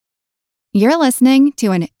You're listening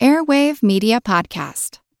to an Airwave Media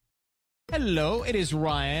Podcast. Hello, it is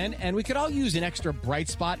Ryan, and we could all use an extra bright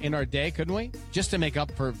spot in our day, couldn't we? Just to make up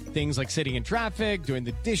for things like sitting in traffic, doing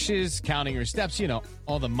the dishes, counting your steps, you know,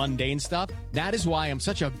 all the mundane stuff. That is why I'm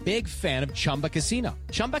such a big fan of Chumba Casino.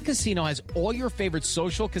 Chumba Casino has all your favorite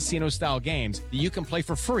social casino-style games that you can play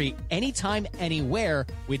for free anytime, anywhere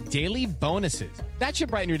with daily bonuses. That should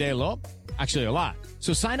brighten your day a little. Actually, a lot.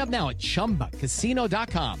 So sign up now at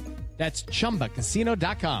ChumbaCasino.com. That's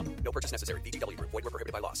ChumbaCasino.com. No purchase necessary. VGW Group. Void where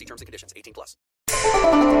prohibited by law. See terms and conditions. 18+.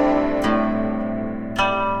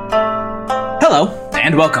 Hello,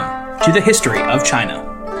 and welcome to the History of China.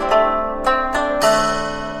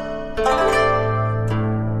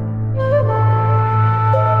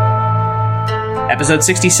 Episode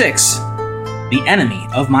 66, The Enemy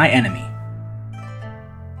of My Enemy.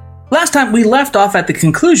 Last time we left off at the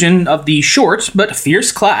conclusion of the short but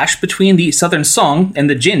fierce clash between the Southern Song and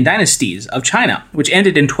the Jin dynasties of China, which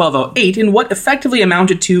ended in 1208 in what effectively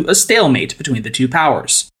amounted to a stalemate between the two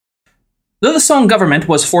powers. Though the Song government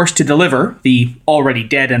was forced to deliver the already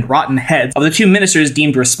dead and rotten heads of the two ministers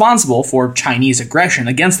deemed responsible for Chinese aggression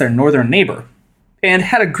against their northern neighbor, and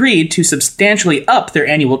had agreed to substantially up their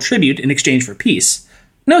annual tribute in exchange for peace,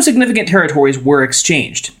 no significant territories were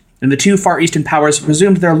exchanged, and the two Far Eastern powers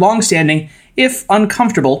resumed their long-standing, if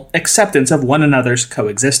uncomfortable, acceptance of one another's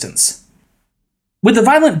coexistence. With the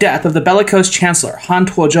violent death of the bellicose chancellor Han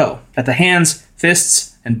Tuozhou at the hands,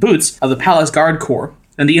 fists, and boots of the Palace Guard Corps,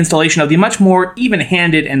 and the installation of the much more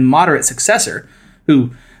even-handed and moderate successor,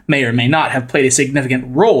 who may or may not have played a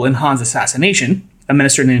significant role in Han's assassination, a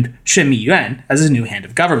minister named Shen Miyuan, as his new hand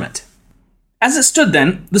of government. As it stood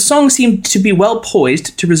then, the Song seemed to be well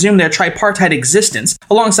poised to resume their tripartite existence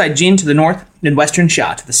alongside Jin to the north and Western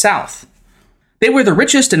Xia to the south. They were the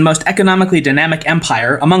richest and most economically dynamic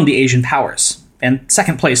empire among the Asian powers, and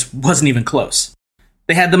second place wasn't even close.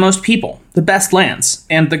 They had the most people, the best lands,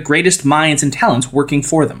 and the greatest minds and talents working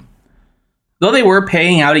for them. Though they were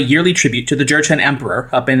paying out a yearly tribute to the Jurchen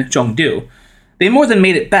Emperor up in Zhongdu, they more than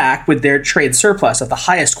made it back with their trade surplus of the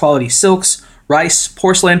highest quality silks, rice,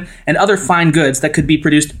 porcelain, and other fine goods that could be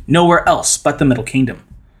produced nowhere else but the Middle Kingdom.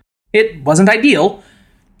 It wasn't ideal,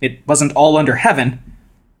 it wasn't all under heaven,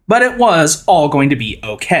 but it was all going to be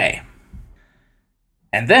okay.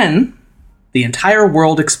 And then, the entire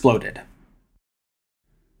world exploded.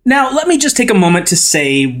 Now, let me just take a moment to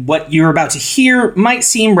say what you're about to hear might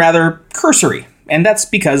seem rather cursory, and that's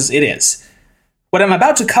because it is. What I'm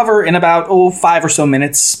about to cover in about 5 or so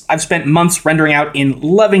minutes, I've spent months rendering out in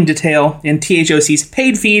loving detail in THOC's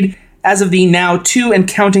paid feed as of the now 2 and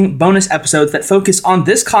counting bonus episodes that focus on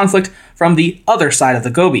this conflict from the other side of the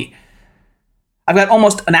Gobi. I've got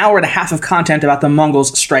almost an hour and a half of content about the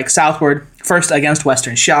Mongols' strike southward, first against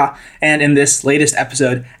Western Xia, and in this latest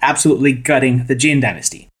episode, absolutely gutting the Jin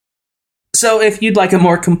dynasty. So if you'd like a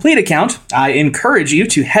more complete account, I encourage you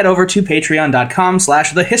to head over to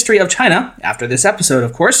patreon.com/thehistoryofchina, after this episode,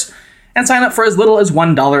 of course, and sign up for as little as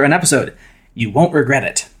 $1 an episode. You won't regret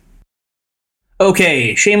it.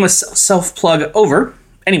 Okay, shameless self-plug over.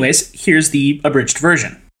 Anyways, here's the abridged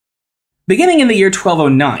version. Beginning in the year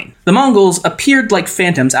 1209, the Mongols appeared like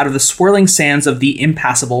phantoms out of the swirling sands of the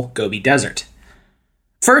impassable Gobi Desert.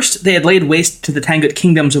 First, they had laid waste to the Tangut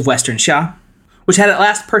kingdoms of Western Xia, which had at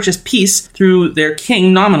last purchased peace through their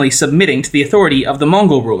king nominally submitting to the authority of the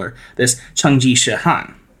Mongol ruler, this Chengji Shi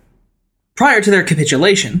Han. Prior to their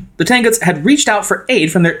capitulation, the Tanguts had reached out for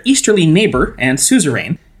aid from their easterly neighbor and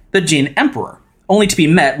suzerain, the Jin Emperor, only to be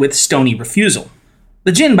met with stony refusal.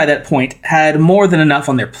 The Jin, by that point, had more than enough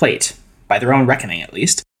on their plate, by their own reckoning at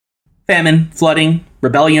least. Famine, flooding,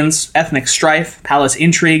 rebellions, ethnic strife, palace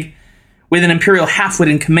intrigue, with an imperial half-wit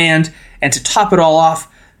in command, and to top it all off,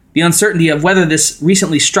 the uncertainty of whether this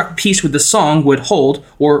recently struck peace with the Song would hold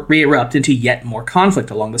or re-erupt into yet more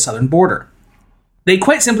conflict along the southern border. They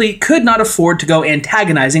quite simply could not afford to go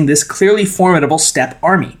antagonizing this clearly formidable steppe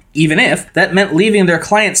army, even if that meant leaving their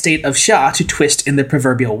client state of Xia to twist in the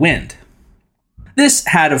proverbial wind. This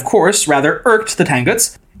had, of course, rather irked the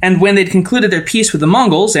Tanguts, and when they'd concluded their peace with the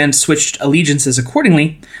Mongols and switched allegiances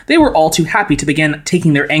accordingly, they were all too happy to begin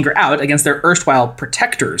taking their anger out against their erstwhile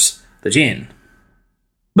protectors, the Jin.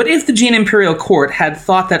 But if the Jin imperial court had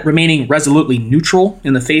thought that remaining resolutely neutral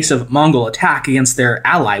in the face of Mongol attack against their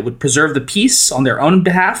ally would preserve the peace on their own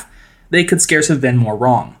behalf, they could scarce have been more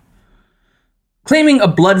wrong. Claiming a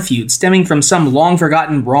blood feud stemming from some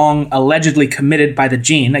long-forgotten wrong allegedly committed by the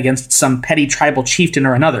Jin against some petty tribal chieftain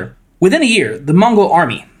or another, within a year, the Mongol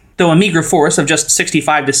army, though a meager force of just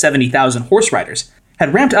 65 to 70,000 horse riders,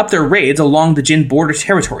 had ramped up their raids along the Jin border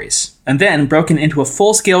territories, and then broken into a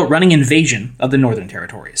full-scale running invasion of the northern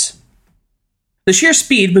territories. The sheer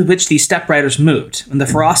speed with which the steppe riders moved, and the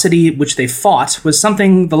ferocity which they fought, was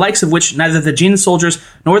something the likes of which neither the Jin soldiers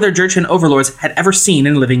nor their Jurchen overlords had ever seen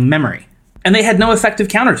in living memory, and they had no effective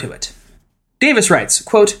counter to it. Davis writes,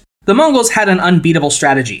 quote, "The Mongols had an unbeatable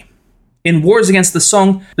strategy. In wars against the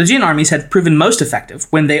Song, the Jin armies had proven most effective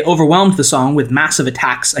when they overwhelmed the Song with massive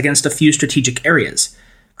attacks against a few strategic areas,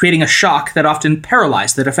 creating a shock that often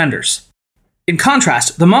paralyzed the defenders. In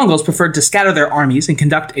contrast, the Mongols preferred to scatter their armies and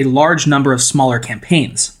conduct a large number of smaller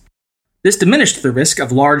campaigns. This diminished the risk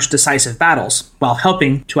of large, decisive battles, while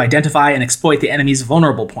helping to identify and exploit the enemy's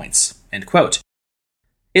vulnerable points." End quote.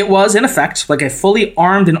 It was, in effect, like a fully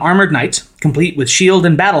armed and armored knight, complete with shield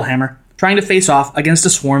and battle hammer, trying to face off against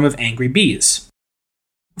a swarm of angry bees.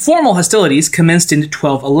 Formal hostilities commenced in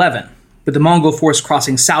 1211, with the Mongol force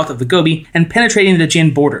crossing south of the Gobi and penetrating the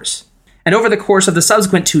Jin borders. And over the course of the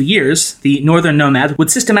subsequent 2 years, the northern nomad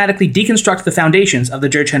would systematically deconstruct the foundations of the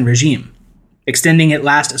Jurchen regime, extending at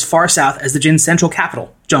last as far south as the Jin central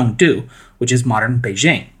capital, Zhongdu, which is modern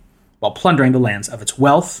Beijing, while plundering the lands of its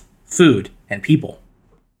wealth, food, and people.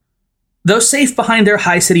 Though safe behind their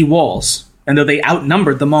high city walls, and though they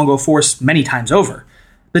outnumbered the Mongol force many times over,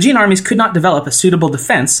 the Jin armies could not develop a suitable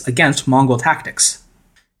defense against Mongol tactics.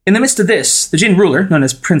 In the midst of this, the Jin ruler, known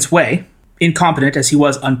as Prince Wei, incompetent as he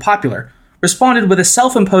was unpopular, responded with a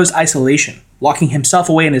self-imposed isolation, locking himself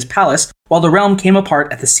away in his palace while the realm came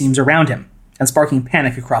apart at the seams around him, and sparking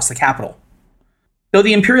panic across the capital. Though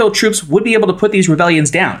the imperial troops would be able to put these rebellions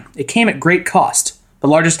down, it came at great cost, the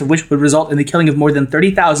largest of which would result in the killing of more than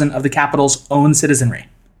 30,000 of the capital's own citizenry.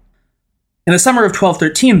 In the summer of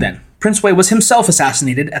 1213, then, Prince Wei was himself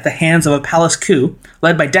assassinated at the hands of a palace coup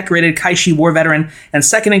led by decorated Kaishi war veteran and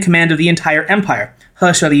second in command of the entire empire, He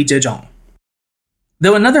Shili Zhejiang.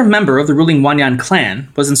 Though another member of the ruling Wanyan clan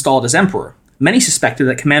was installed as emperor, many suspected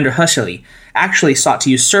that Commander He Shili actually sought to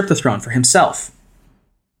usurp the throne for himself.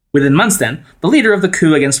 Within months, then, the leader of the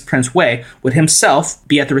coup against Prince Wei would himself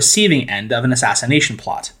be at the receiving end of an assassination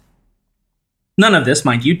plot. None of this,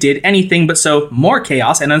 mind you, did anything but sow more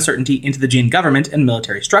chaos and uncertainty into the Jin government and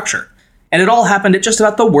military structure, and it all happened at just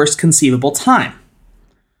about the worst conceivable time.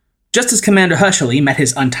 Just as Commander He Shili met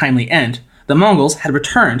his untimely end, the Mongols had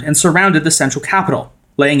returned and surrounded the central capital,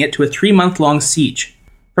 laying it to a 3-month-long siege.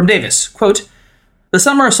 From Davis, quote, "The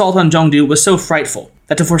summer assault on Zhongdu was so frightful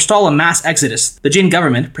that to forestall a mass exodus, the Jin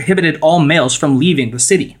government prohibited all males from leaving the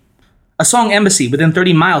city. A Song embassy within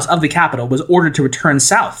 30 miles of the capital was ordered to return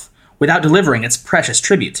south, without delivering its precious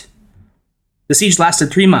tribute. The siege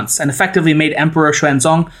lasted 3 months and effectively made Emperor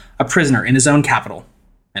Xuanzong a prisoner in his own capital."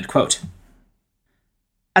 End quote.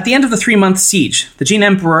 At the end of the 3-month siege, the Jin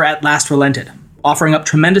emperor at last relented, offering up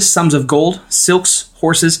tremendous sums of gold, silks,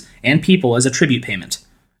 horses, and people as a tribute payment,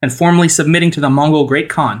 and formally submitting to the Mongol Great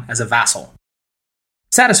Khan as a vassal.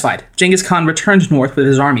 Satisfied, Genghis Khan returned north with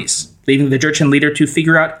his armies, leaving the Jurchen leader to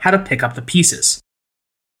figure out how to pick up the pieces.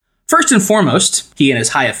 First and foremost, he and his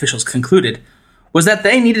high officials concluded, was that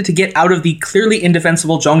they needed to get out of the clearly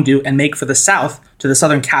indefensible Zhongdu and make for the south to the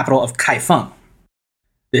southern capital of Kaifeng.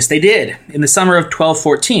 This they did in the summer of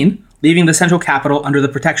 1214, leaving the central capital under the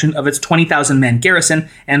protection of its 20,000-man garrison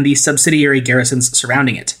and the subsidiary garrisons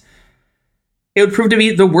surrounding it. It would prove to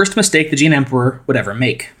be the worst mistake the Jin emperor would ever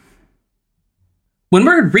make. When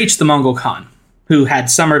word reached the Mongol Khan, who had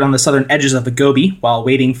summered on the southern edges of the Gobi while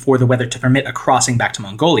waiting for the weather to permit a crossing back to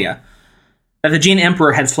Mongolia, that the Jin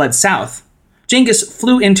emperor had fled south, Genghis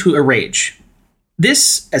flew into a rage.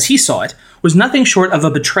 This, as he saw it, was nothing short of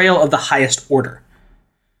a betrayal of the highest order.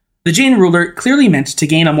 The Jin ruler clearly meant to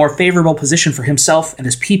gain a more favorable position for himself and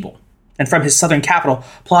his people, and from his southern capital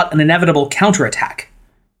plot an inevitable counterattack.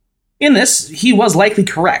 In this, he was likely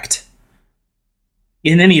correct.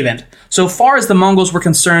 In any event, so far as the Mongols were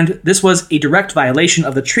concerned, this was a direct violation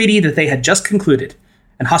of the treaty that they had just concluded,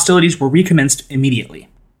 and hostilities were recommenced immediately.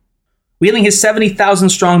 Wheeling his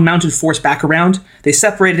 70,000-strong mounted force back around, they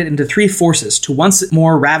separated into 3 forces to once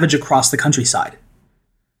more ravage across the countryside.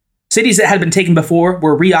 Cities that had been taken before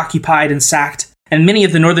were reoccupied and sacked, and many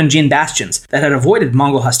of the northern Jin bastions that had avoided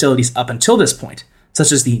Mongol hostilities up until this point,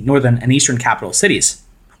 such as the northern and eastern capital cities,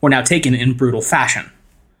 were now taken in brutal fashion.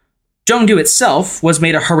 Zhongdu itself was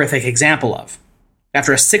made a horrific example of.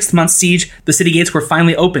 After a 6-month siege, the city gates were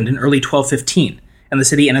finally opened in early 1215, and the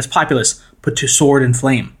city and its populace put to sword and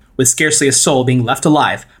flame, with scarcely a soul being left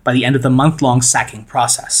alive by the end of the month-long sacking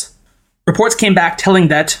process. Reports came back telling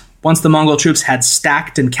that, once the Mongol troops had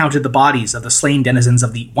stacked and counted the bodies of the slain denizens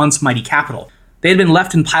of the once mighty capital, they had been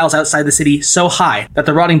left in piles outside the city so high that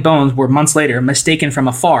the rotting bones were months later mistaken from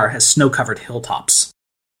afar as snow-covered hilltops.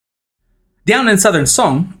 Down in southern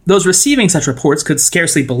Song, those receiving such reports could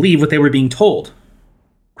scarcely believe what they were being told.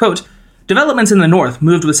 Quote, Developments in the north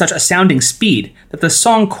moved with such astounding speed that the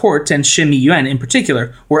Song court and Shi Miyuan in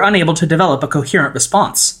particular were unable to develop a coherent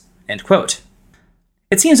response. End quote.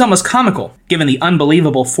 It seems almost comical, given the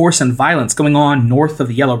unbelievable force and violence going on north of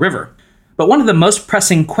the Yellow River. But one of the most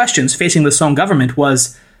pressing questions facing the Song government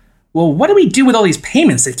was, well, what do we do with all these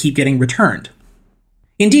payments that keep getting returned?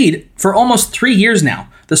 Indeed, for almost 3 years now,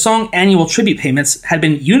 the Song annual tribute payments had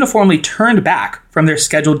been uniformly turned back from their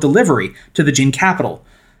scheduled delivery to the Jin capital.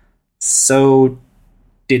 So,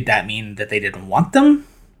 did that mean that they didn't want them?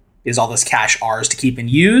 Is all this cash ours to keep and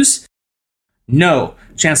use? No,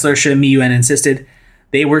 Chancellor Shi Miyuan insisted.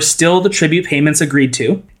 They were still the tribute payments agreed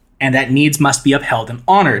to, and that needs must be upheld and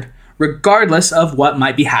honored, regardless of what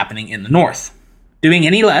might be happening in the north. Doing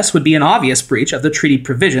any less would be an obvious breach of the treaty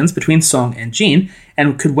provisions between Song and Jin,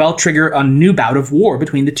 and could well trigger a new bout of war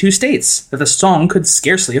between the two states that the Song could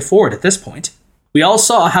scarcely afford at this point. We all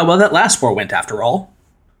saw how well that last war went, after all.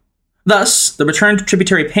 Thus, the returned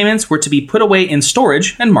tributary payments were to be put away in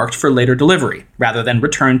storage and marked for later delivery, rather than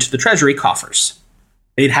returned to the treasury coffers.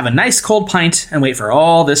 They'd have a nice cold pint and wait for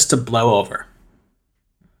all this to blow over.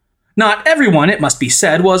 Not everyone, it must be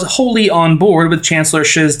said, was wholly on board with Chancellor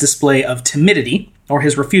Shi's display of timidity, or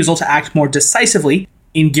his refusal to act more decisively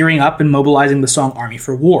in gearing up and mobilizing the Song army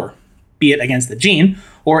for war, be it against the Jin,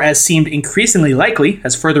 or as seemed increasingly likely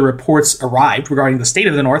as further reports arrived regarding the state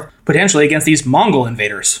of the north, potentially against these Mongol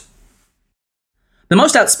invaders. The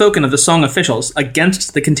most outspoken of the Song officials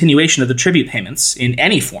against the continuation of the tribute payments in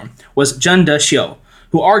any form was Zheng Dexiu,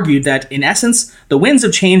 who argued that, in essence, the winds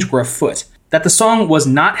of change were afoot, that the Song was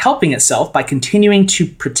not helping itself by continuing to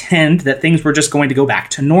pretend that things were just going to go back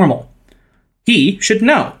to normal. He should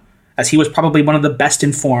know, as he was probably one of the best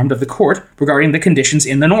informed of the court regarding the conditions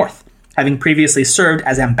in the north, having previously served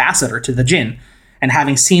as ambassador to the Jin, and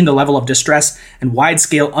having seen the level of distress and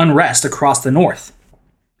wide-scale unrest across the north.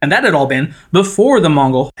 And that had all been before the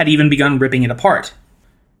Mongol had even begun ripping it apart.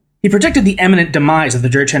 He predicted the imminent demise of the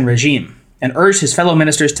Jurchen regime, and urged his fellow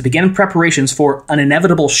ministers to begin preparations for an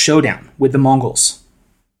inevitable showdown with the Mongols.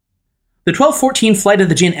 The 1214 flight of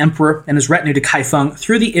the Jin emperor and his retinue to Kaifeng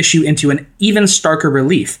threw the issue into an even starker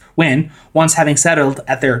relief when, once having settled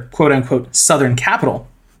at their quote-unquote southern capital,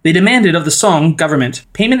 they demanded of the Song government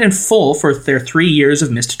payment in full for their 3 years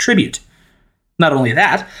of missed tribute. Not only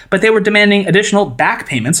that, but they were demanding additional back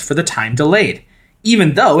payments for the time delayed,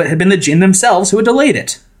 even though it had been the Jin themselves who had delayed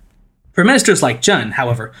it. For ministers like Zheng,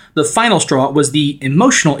 however, the final straw was the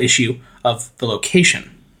emotional issue of the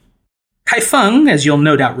location. Kaifeng, as you'll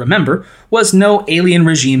no doubt remember, was no alien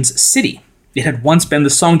regime's city. It had once been the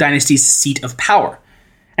Song dynasty's seat of power,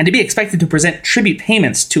 and to be expected to present tribute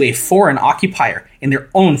payments to a foreign occupier in their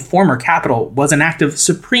own former capital was an act of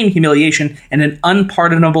supreme humiliation and an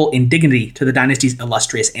unpardonable indignity to the dynasty's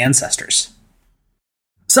illustrious ancestors.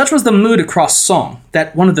 Such was the mood across Song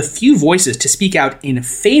that one of the few voices to speak out in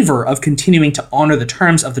favor of continuing to honor the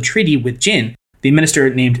terms of the treaty with Jin, the minister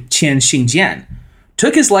named Qian Xingjian,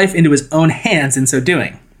 took his life into his own hands in so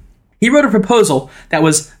doing. He wrote a proposal that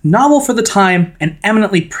was novel for the time and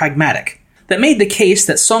eminently pragmatic, that made the case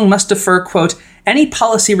that Song must defer, quote, any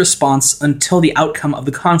policy response until the outcome of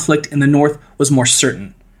the conflict in the north was more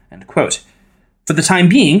certain, end quote. For the time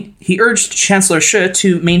being, he urged Chancellor Shi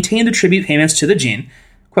to maintain the tribute payments to the Jin,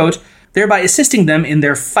 quote, thereby assisting them in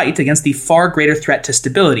their fight against the far greater threat to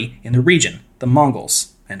stability in the region, the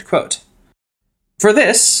Mongols, end quote. For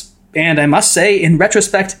this, and I must say, in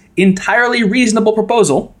retrospect, entirely reasonable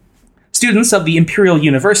proposal, students of the Imperial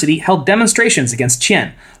University held demonstrations against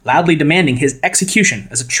Qian, loudly demanding his execution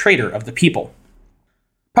as a traitor of the people.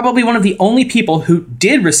 Probably one of the only people who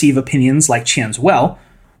did receive opinions like Qian's well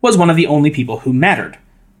was one of the only people who mattered,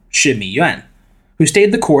 Shi Miyuan, who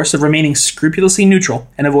stayed the course of remaining scrupulously neutral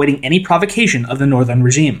and avoiding any provocation of the northern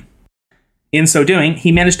regime. In so doing,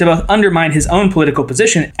 he managed to both undermine his own political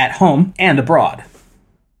position at home and abroad.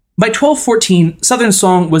 By 1214, Southern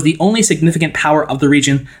Song was the only significant power of the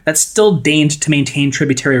region that still deigned to maintain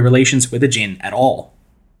tributary relations with the Jin at all.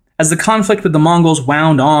 As the conflict with the Mongols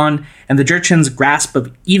wound on, and the Jurchen's grasp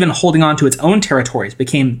of even holding on to its own territories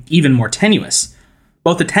became even more tenuous,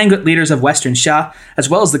 both the Tangut leaders of Western Xia, as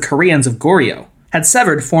well as the Koreans of Goryeo, had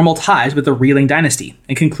severed formal ties with the reeling dynasty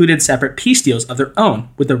and concluded separate peace deals of their own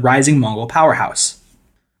with the rising Mongol powerhouse.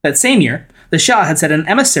 That same year, the Xia had sent an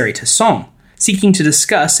emissary to Song, seeking to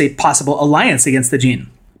discuss a possible alliance against the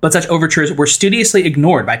Jin, but such overtures were studiously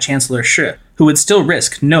ignored by Chancellor Shi, who would still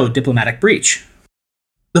risk no diplomatic breach.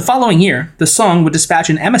 The following year, the Song would dispatch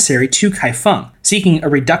an emissary to Kaifeng, seeking a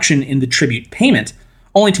reduction in the tribute payment,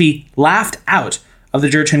 only to be laughed out of the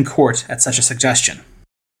Jurchen court at such a suggestion.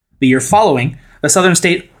 The year following, the southern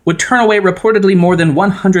state would turn away reportedly more than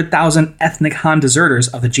 100,000 ethnic Han deserters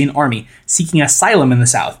of the Jin army seeking asylum in the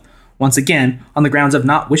south, once again on the grounds of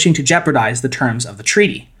not wishing to jeopardize the terms of the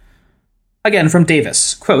treaty. Again from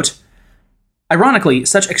Davis, quote, "Ironically,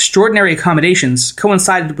 such extraordinary accommodations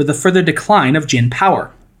coincided with the further decline of Jin power.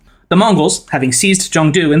 The Mongols, having seized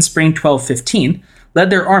Zhongdu in spring 1215, led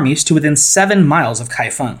their armies to within 7 miles of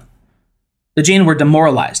Kaifeng. The Jin were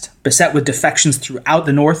demoralized, beset with defections throughout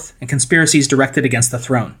the north and conspiracies directed against the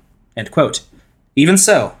throne." End quote. Even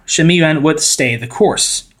so, Shen Miyuan would stay the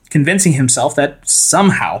course, convincing himself that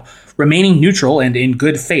somehow remaining neutral and in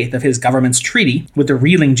good faith of his government's treaty with the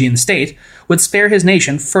reeling Jin state would spare his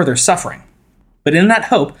nation further suffering. But in that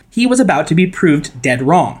hope, he was about to be proved dead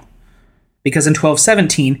wrong. Because in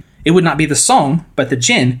 1217, it would not be the Song, but the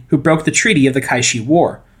Jin who broke the treaty of the Kaishi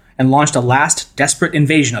War and launched a last desperate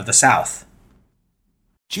invasion of the south.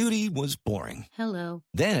 Judy was boring. Hello.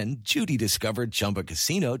 Then Judy discovered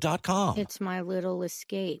ChumbaCasino.com. It's my little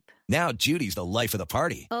escape. Now Judy's the life of the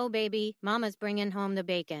party. Oh, baby, mama's bringing home the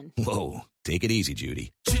bacon. Whoa, take it easy,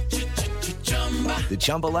 Judy. The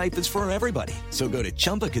Chumba life is for everybody. So go to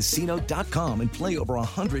ChumbaCasino.com and play over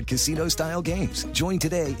 100 casino-style games. Join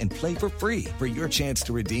today and play for free for your chance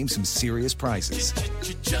to redeem some serious prizes.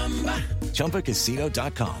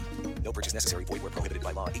 ChumbaCasino.com. No purchase necessary. Void where prohibited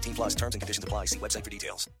by law. 18 plus terms and conditions apply. See website for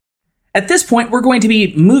details. At this point, we're going to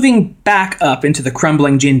be moving back up into the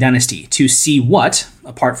crumbling Jin dynasty to see what,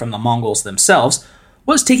 apart from the Mongols themselves,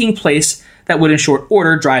 was taking place that would in short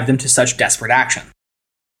order drive them to such desperate action.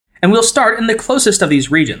 And we'll start in the closest of these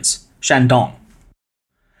regions, Shandong.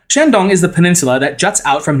 Shandong is the peninsula that juts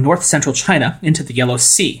out from north-central China into the Yellow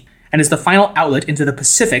Sea, and is the final outlet into the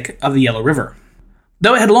Pacific of the Yellow River.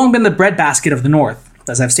 Though it had long been the breadbasket of the north,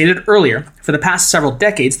 as I've stated earlier, for the past several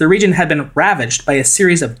decades, the region had been ravaged by a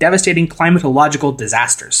series of devastating climatological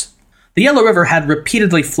disasters. The Yellow River had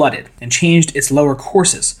repeatedly flooded and changed its lower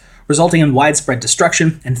courses, resulting in widespread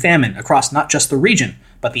destruction and famine across not just the region,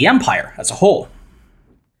 but the empire as a whole.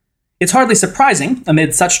 It's hardly surprising,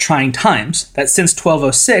 amid such trying times, that since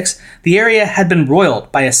 1206, the area had been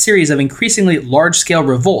roiled by a series of increasingly large-scale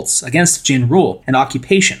revolts against Jin rule and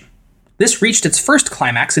occupation. This reached its first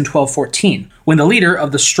climax in 1214, when the leader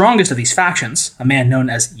of the strongest of these factions, a man known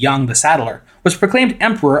as Yang the Saddler, was proclaimed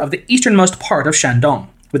emperor of the easternmost part of Shandong,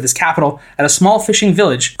 with his capital at a small fishing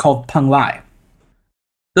village called Penglai.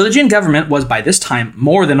 Though the Jin government was by this time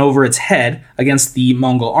more than over its head against the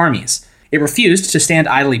Mongol armies, it refused to stand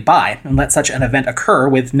idly by and let such an event occur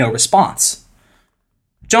with no response.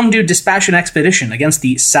 Zhongdu dispatched an expedition against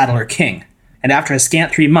the Saddler King, and after a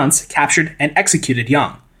scant 3 months captured and executed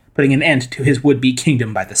Yang, putting an end to his would-be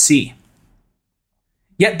kingdom by the sea.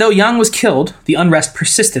 Yet though Yang was killed, the unrest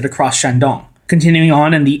persisted across Shandong, continuing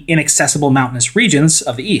on in the inaccessible mountainous regions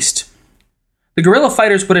of the east. The guerrilla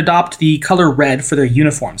fighters would adopt the color red for their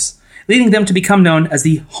uniforms, leading them to become known as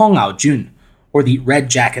the Hongao Jun, or the Red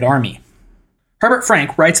Jacket Army. Herbert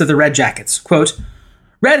Frank writes of the Red Jackets, quote,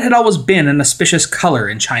 "Red had always been an auspicious color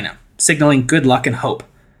in China, signaling good luck and hope.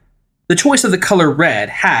 The choice of the color red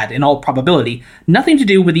had, in all probability, nothing to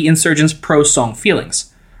do with the insurgents' pro-Song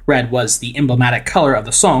feelings. Red was the emblematic color of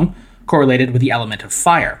the Song, correlated with the element of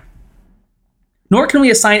fire. Nor can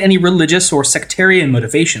we assign any religious or sectarian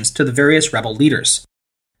motivations to the various rebel leaders.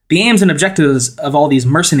 The aims and objectives of all these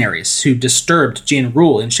mercenaries who disturbed Jin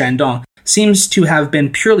rule in Shandong seems to have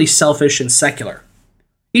been purely selfish and secular.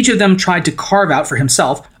 Each of them tried to carve out for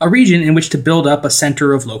himself a region in which to build up a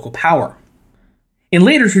center of local power. In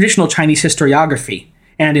later traditional Chinese historiography,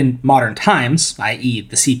 and in modern times, i.e.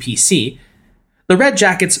 the CPC, the Red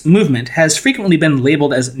Jackets movement has frequently been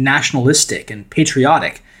labeled as nationalistic and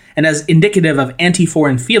patriotic, and as indicative of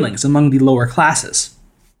anti-foreign feelings among the lower classes.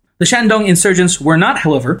 The Shandong insurgents were not,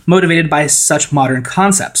 however, motivated by such modern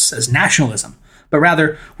concepts as nationalism, but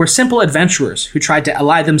rather were simple adventurers who tried to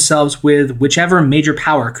ally themselves with whichever major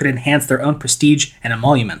power could enhance their own prestige and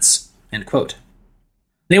emoluments." End quote.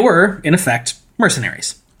 They were, in effect,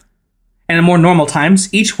 mercenaries. And in more normal times,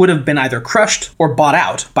 each would have been either crushed or bought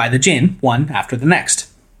out by the Jin, one after the next.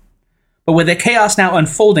 But with the chaos now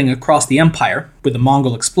unfolding across the empire, with the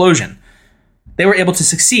Mongol explosion, they were able to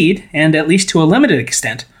succeed, and at least to a limited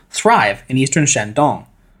extent, thrive in eastern Shandong,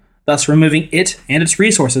 thus removing it and its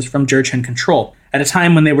resources from Jurchen control at a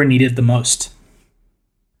time when they were needed the most.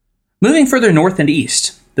 Moving further north and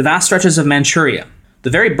east, the vast stretches of Manchuria, the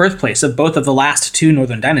very birthplace of both of the last two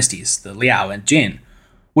northern dynasties, the Liao and Jin,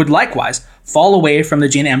 would likewise fall away from the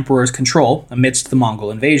Jin emperor's control amidst the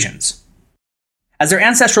Mongol invasions. As their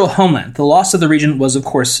ancestral homeland, the loss of the region was of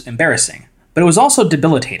course embarrassing, but it was also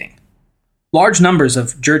debilitating. Large numbers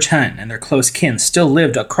of Jurchen and their close kin still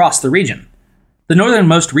lived across the region. The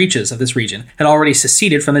northernmost reaches of this region had already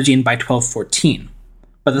seceded from the Jin by 1214,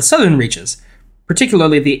 but the southern reaches,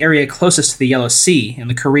 particularly the area closest to the Yellow Sea and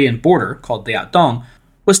the Korean border, called Liaodong,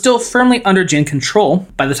 was still firmly under Jin control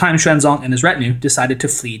by the time Xuanzong and his retinue decided to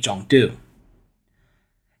flee Zhongdu.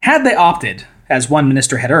 Had they opted, as one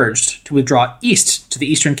minister had urged, to withdraw east to the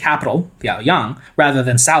eastern capital, Liaoyang, rather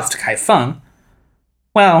than south to Kaifeng,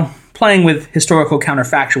 well, playing with historical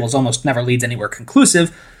counterfactuals almost never leads anywhere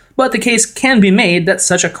conclusive, but the case can be made that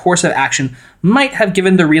such a course of action might have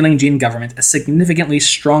given the reeling Jin government a significantly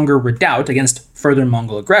stronger redoubt against further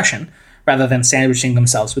Mongol aggression, rather than sandwiching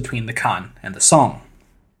themselves between the Khan and the Song.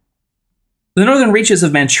 The northern reaches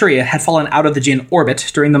of Manchuria had fallen out of the Jin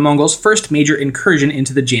orbit during the Mongols' first major incursion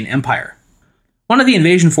into the Jin Empire. One of the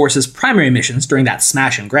invasion force's primary missions during that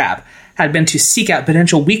smash and grab had been to seek out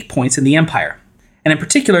potential weak points in the empire, and in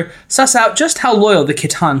particular, suss out just how loyal the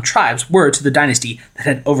Khitan tribes were to the dynasty that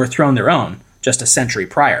had overthrown their own just a century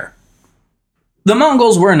prior. The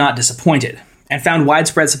Mongols were not disappointed, and found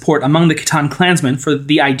widespread support among the Khitan clansmen for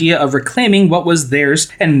the idea of reclaiming what was theirs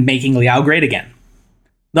and making Liao great again.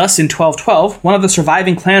 Thus, in 1212, one of the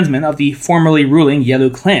surviving clansmen of the formerly ruling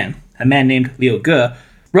Yelu clan, a man named Liu Ge,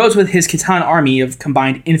 rose with his Khitan army of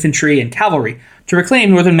combined infantry and cavalry to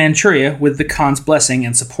reclaim northern Manchuria with the Khan's blessing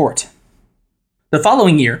and support. The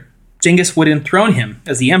following year, Genghis would enthrone him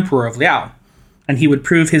as the emperor of Liao, and he would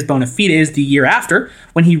prove his bona fides the year after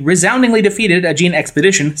when he resoundingly defeated a Jin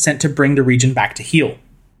expedition sent to bring the region back to heel.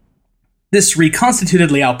 This reconstituted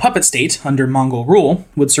Liao puppet state under Mongol rule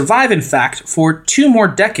would survive, in fact, for 2 more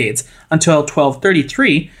decades until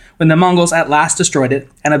 1233, when the Mongols at last destroyed it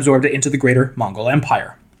and absorbed it into the greater Mongol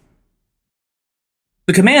Empire.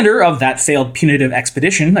 The commander of that failed punitive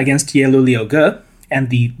expedition against Yelu Liu Ge and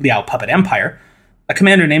the Liao puppet empire, a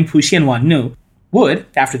commander named Fuxian Wannu, would,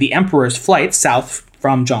 after the emperor's flight south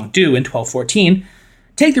from Zhongdu in 1214,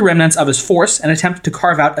 take the remnants of his force and attempt to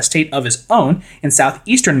carve out a state of his own in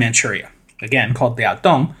southeastern Manchuria, again called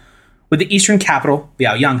Liaodong, with the eastern capital,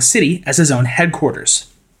 Liaoyang City, as his own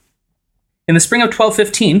headquarters. In the spring of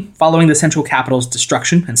 1215, following the central capital's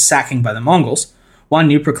destruction and sacking by the Mongols,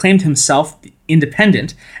 Wannu proclaimed himself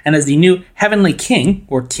independent and as the new heavenly king,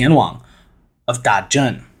 or Tianwang, of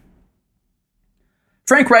Dazhen.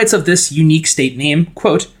 Frank writes of this unique state name,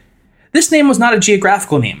 quote, "This name was not a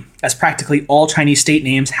geographical name, as practically all Chinese state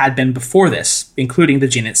names had been before this, including the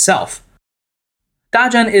Jin itself.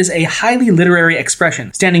 Dazhen is a highly literary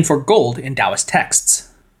expression standing for gold in Taoist texts.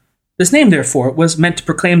 This name, therefore, was meant to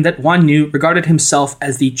proclaim that Wannu regarded himself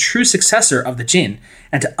as the true successor of the Jin,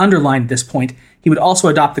 and to underline this point, he would also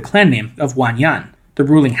adopt the clan name of Wanyan, the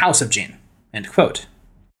ruling house of Jin." End quote.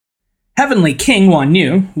 Heavenly King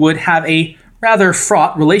Wannu would have a rather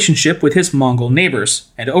fraught relationship with his Mongol neighbors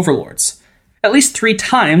and overlords. At least 3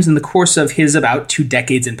 times in the course of his about 2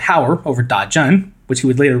 decades in power over Dazhen, which he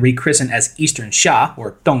would later rechristen as Eastern Xia,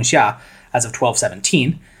 or Dongxia, as of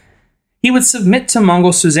 1217, he would submit to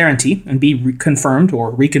Mongol suzerainty and be confirmed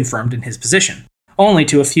or reconfirmed in his position, only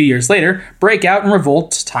to a few years later break out and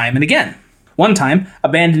revolt time and again. One time,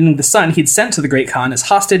 abandoning the son he'd sent to the Great Khan as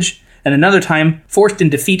hostage, and another time forced in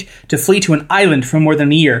defeat to flee to an island for more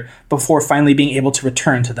than a year before finally being able to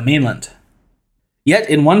return to the mainland. Yet,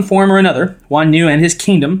 in one form or another, Wannu and his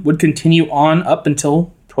kingdom would continue on up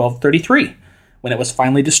until 1233, when it was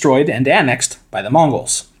finally destroyed and annexed by the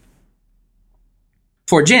Mongols.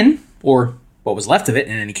 For Jin, or what was left of it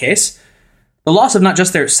in any case, the loss of not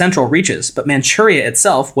just their central reaches, but Manchuria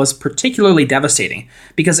itself was particularly devastating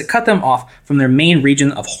because it cut them off from their main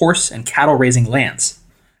region of horse and cattle-raising lands,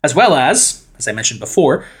 as well as I mentioned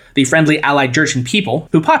before, the friendly allied Jurchen people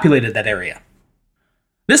who populated that area.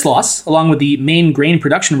 This loss, along with the main grain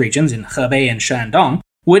production regions in Hebei and Shandong,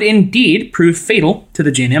 would indeed prove fatal to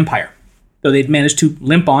the Jin Empire, though they'd managed to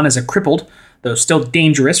limp on as a crippled, though still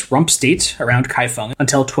dangerous rump state around Kaifeng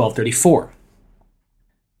until 1234.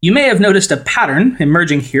 You may have noticed a pattern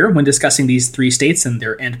emerging here when discussing these 3 states and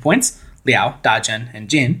their endpoints, Liao, Dazhen, and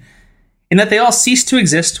Jin, in that they all ceased to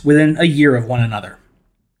exist within a year of one another.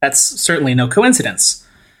 That's certainly no coincidence.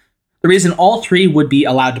 The reason all 3 would be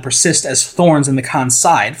allowed to persist as thorns in the Khan's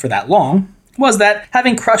side for that long was that,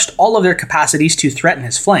 having crushed all of their capacities to threaten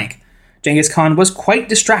his flank, Genghis Khan was quite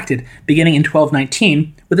distracted beginning in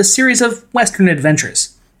 1219 with a series of Western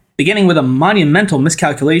adventures, beginning with a monumental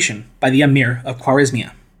miscalculation by the Emir of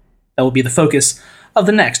Khwarezmia. That will be the focus of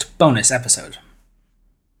the next bonus episode.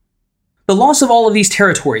 The loss of all of these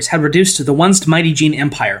territories had reduced the once mighty Jin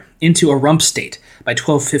Empire into a rump state by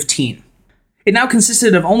 1215. It now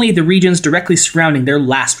consisted of only the regions directly surrounding their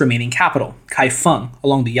last remaining capital, Kaifeng,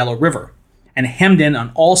 along the Yellow River, and hemmed in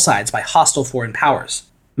on all sides by hostile foreign powers.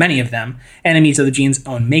 many of them enemies of the Jin's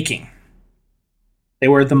own making. They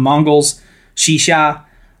were the Mongols, Xixia,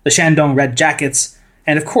 the Shandong Red Jackets,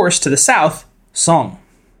 and of course, to the south, Song.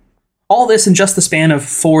 All this in just the span of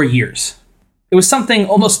 4 years. It was something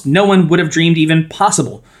almost no one would have dreamed even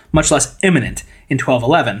possible, much less imminent, in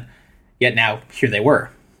 1211, yet now here they were.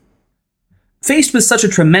 Faced with such a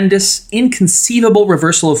tremendous, inconceivable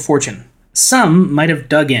reversal of fortune, some might have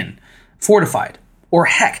dug in, fortified, or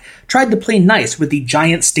heck, tried to play nice with the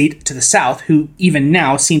giant state to the south, who even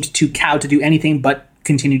now seemed too cowed to do anything but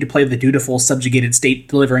continue to play the dutiful, subjugated state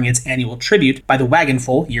delivering its annual tribute by the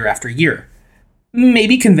wagonful year after year.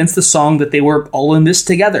 Maybe convince the Song that they were all in this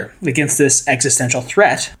together, against this existential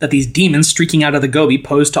threat that these demons streaking out of the Gobi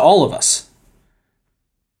posed to all of us.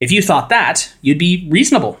 If you thought that, you'd be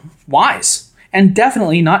reasonable, wise, and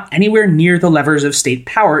definitely not anywhere near the levers of state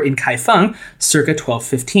power in Kaifeng circa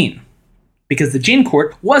 1215. Because the Jin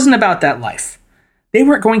court wasn't about that life. They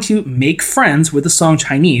weren't going to make friends with the Song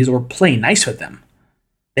Chinese or play nice with them.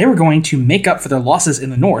 They were going to make up for their losses in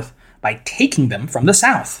the north by taking them from the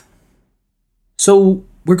south. So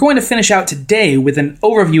we're going to finish out today with an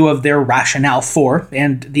overview of their rationale for,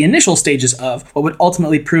 and the initial stages of, what would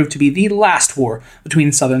ultimately prove to be the last war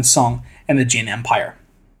between Southern Song and the Jin Empire.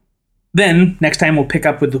 Then, next time we'll pick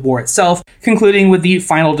up with the war itself, concluding with the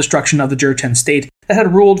final destruction of the Jurchen state that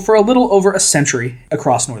had ruled for a little over a century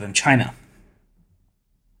across northern China.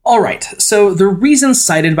 Alright, so the reason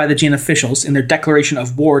cited by the Jin officials in their declaration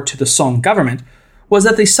of war to the Song government was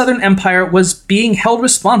that the Southern Empire was being held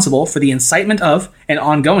responsible for the incitement of and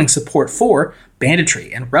ongoing support for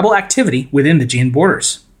banditry and rebel activity within the Jin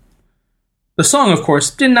borders. The Song, of course,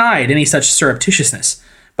 denied any such surreptitiousness,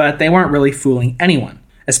 but they weren't really fooling anyone,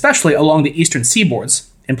 especially along the eastern seaboards,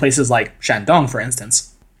 in places like Shandong, for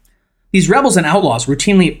instance. These rebels and outlaws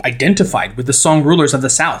routinely identified with the Song rulers of the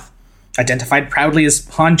south, identified proudly as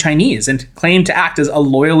Han Chinese, and claimed to act as a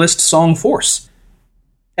loyalist Song force.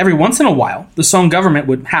 Every once in a while, the Song government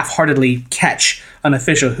would half-heartedly catch an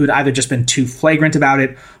official who'd either just been too flagrant about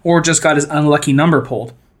it or just got his unlucky number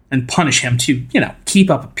pulled, and punish him to, keep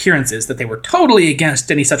up appearances that they were totally against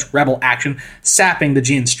any such rebel action sapping the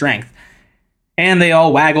Jin strength. And they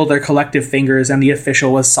all waggled their collective fingers, and the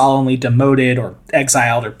official was solemnly demoted or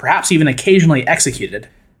exiled or perhaps even occasionally executed.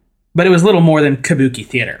 But it was little more than kabuki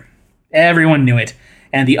theater. Everyone knew it,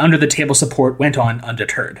 and the under-the-table support went on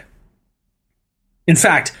undeterred. In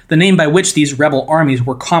fact, the name by which these rebel armies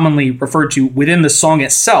were commonly referred to within the Song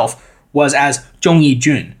itself was as Zhongyi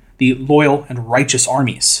Jun, the loyal and righteous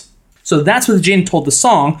armies. So that's what the Jin told the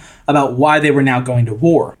Song about why they were now going to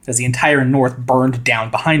war, as the entire north burned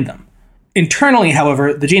down behind them. Internally,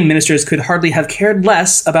 however, the Jin ministers could hardly have cared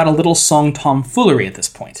less about a little Song tomfoolery at this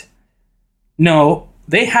point. No,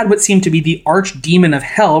 they had what seemed to be the archdemon of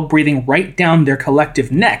hell breathing right down their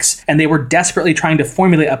collective necks, and they were desperately trying to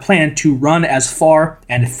formulate a plan to run as far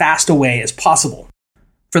and fast away as possible.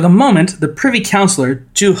 For the moment, the Privy Councillor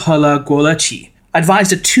Zhu Hele Guoleqi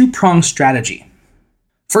advised a two-pronged strategy.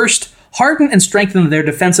 First, harden and strengthen their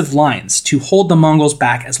defensive lines to hold the Mongols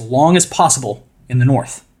back as long as possible in the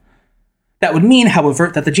north. That would mean,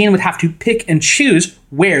 however, that the Jin would have to pick and choose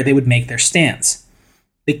where they would make their stands.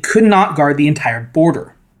 They could not guard the entire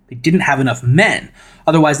border. They didn't have enough men,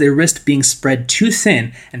 otherwise they risked being spread too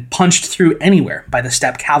thin and punched through anywhere by the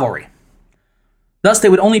steppe cavalry. Thus, they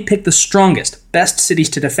would only pick the strongest, best cities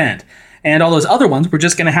to defend, and all those other ones were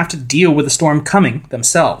just going to have to deal with the storm coming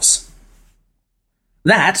themselves.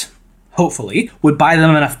 That, hopefully, would buy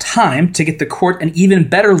them enough time to get the court an even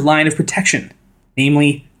better line of protection,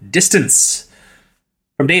 namely distance.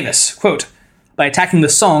 From Davis, quote, "By attacking the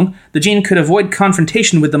Song, the Jin could avoid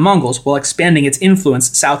confrontation with the Mongols while expanding its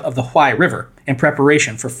influence south of the Huai River in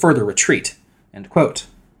preparation for further retreat." End quote.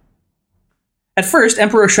 At first,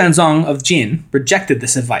 Emperor Xuanzong of Jin rejected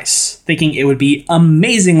this advice, thinking it would be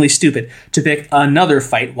amazingly stupid to pick another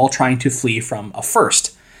fight while trying to flee from a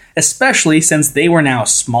first, especially since they were now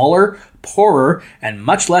smaller, poorer, and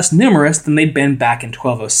much less numerous than they'd been back in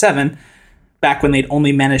 1207, back when they'd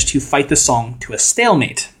only managed to fight the Song to a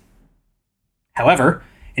stalemate. However,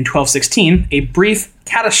 in 1216, a brief,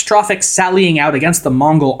 catastrophic sallying out against the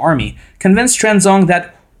Mongol army convinced Xuanzong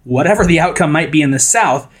that, whatever the outcome might be in the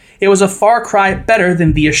south, it was a far cry better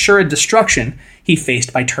than the assured destruction he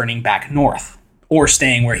faced by turning back north, or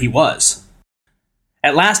staying where he was.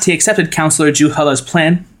 At last, he accepted Councillor Zhu Hele's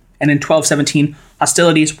plan, and in 1217,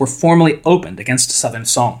 hostilities were formally opened against Southern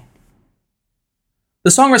Song.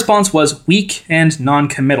 The Song response was weak and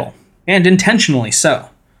non-committal, and intentionally so.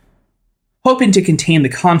 Hoping to contain the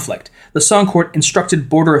conflict, the Song court instructed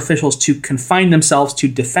border officials to confine themselves to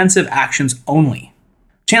defensive actions only.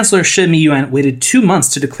 Chancellor Shi Miyuan waited 2 months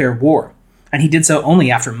to declare war, and he did so only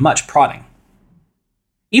after much prodding.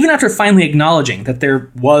 Even after finally acknowledging that there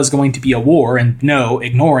was going to be a war and no,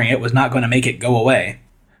 ignoring it was not going to make it go away,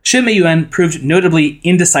 Shi Miyuan proved notably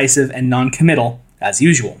indecisive and non-committal, as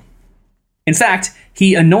usual. In fact,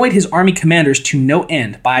 he annoyed his army commanders to no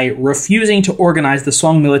end by refusing to organize the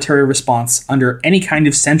Song military response under any kind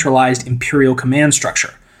of centralized imperial command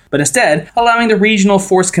structure, but instead allowing the regional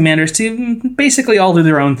force commanders to basically all do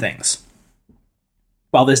their own things.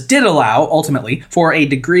 While this did allow, ultimately, for a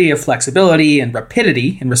degree of flexibility and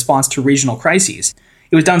rapidity in response to regional crises,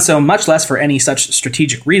 it was done so much less for any such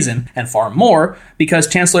strategic reason, and far more because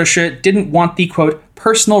Chancellor Shi didn't want the, quote,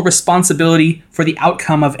 personal responsibility for the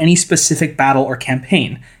outcome of any specific battle or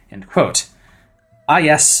campaign, end quote. Ah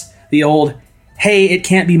yes, the old, hey, it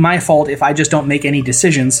can't be my fault if I just don't make any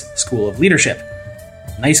decisions school of leadership.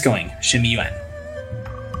 Nice going, Shi Miyuan.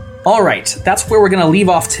 Alright, that's where we're going to leave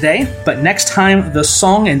off today, but next time, the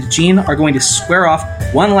Song and Jin are going to square off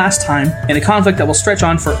one last time in a conflict that will stretch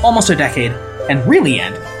on for almost a decade, and really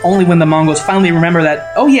end only when the Mongols finally remember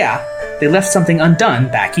that, oh yeah, they left something undone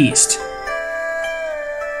back east.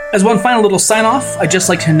 As one final little sign-off, I'd just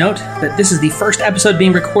like to note that this is the first episode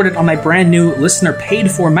being recorded on my brand new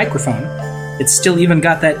listener-paid-for microphone. It's still even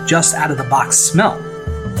got that just-out-of-the-box smell.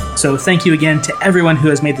 So thank you again to everyone who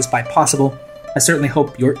has made this bite possible. I certainly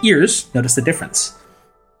hope your ears notice the difference.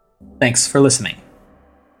 Thanks for listening.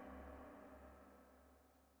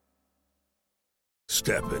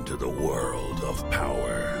 Step into the world of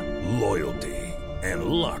power, loyalty, and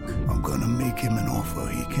luck. I'm gonna make him an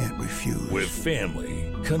offer he can't refuse. With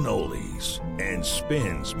family, cannolis, and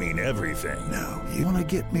spins mean everything. Now, you wanna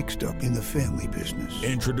get mixed up in the family business.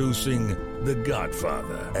 Introducing The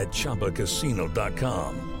Godfather at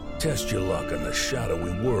ChumbaCasino.com. Test your luck in the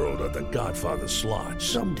shadowy world of The Godfather slot.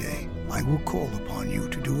 Someday, I will call upon you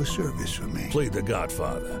to do a service for me. Play The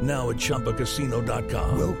Godfather, now at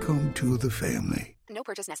ChumbaCasino.com. Welcome to the family. No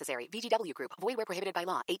purchase necessary. VGW Group. Void where prohibited by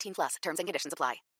law. 18+. Terms and conditions apply.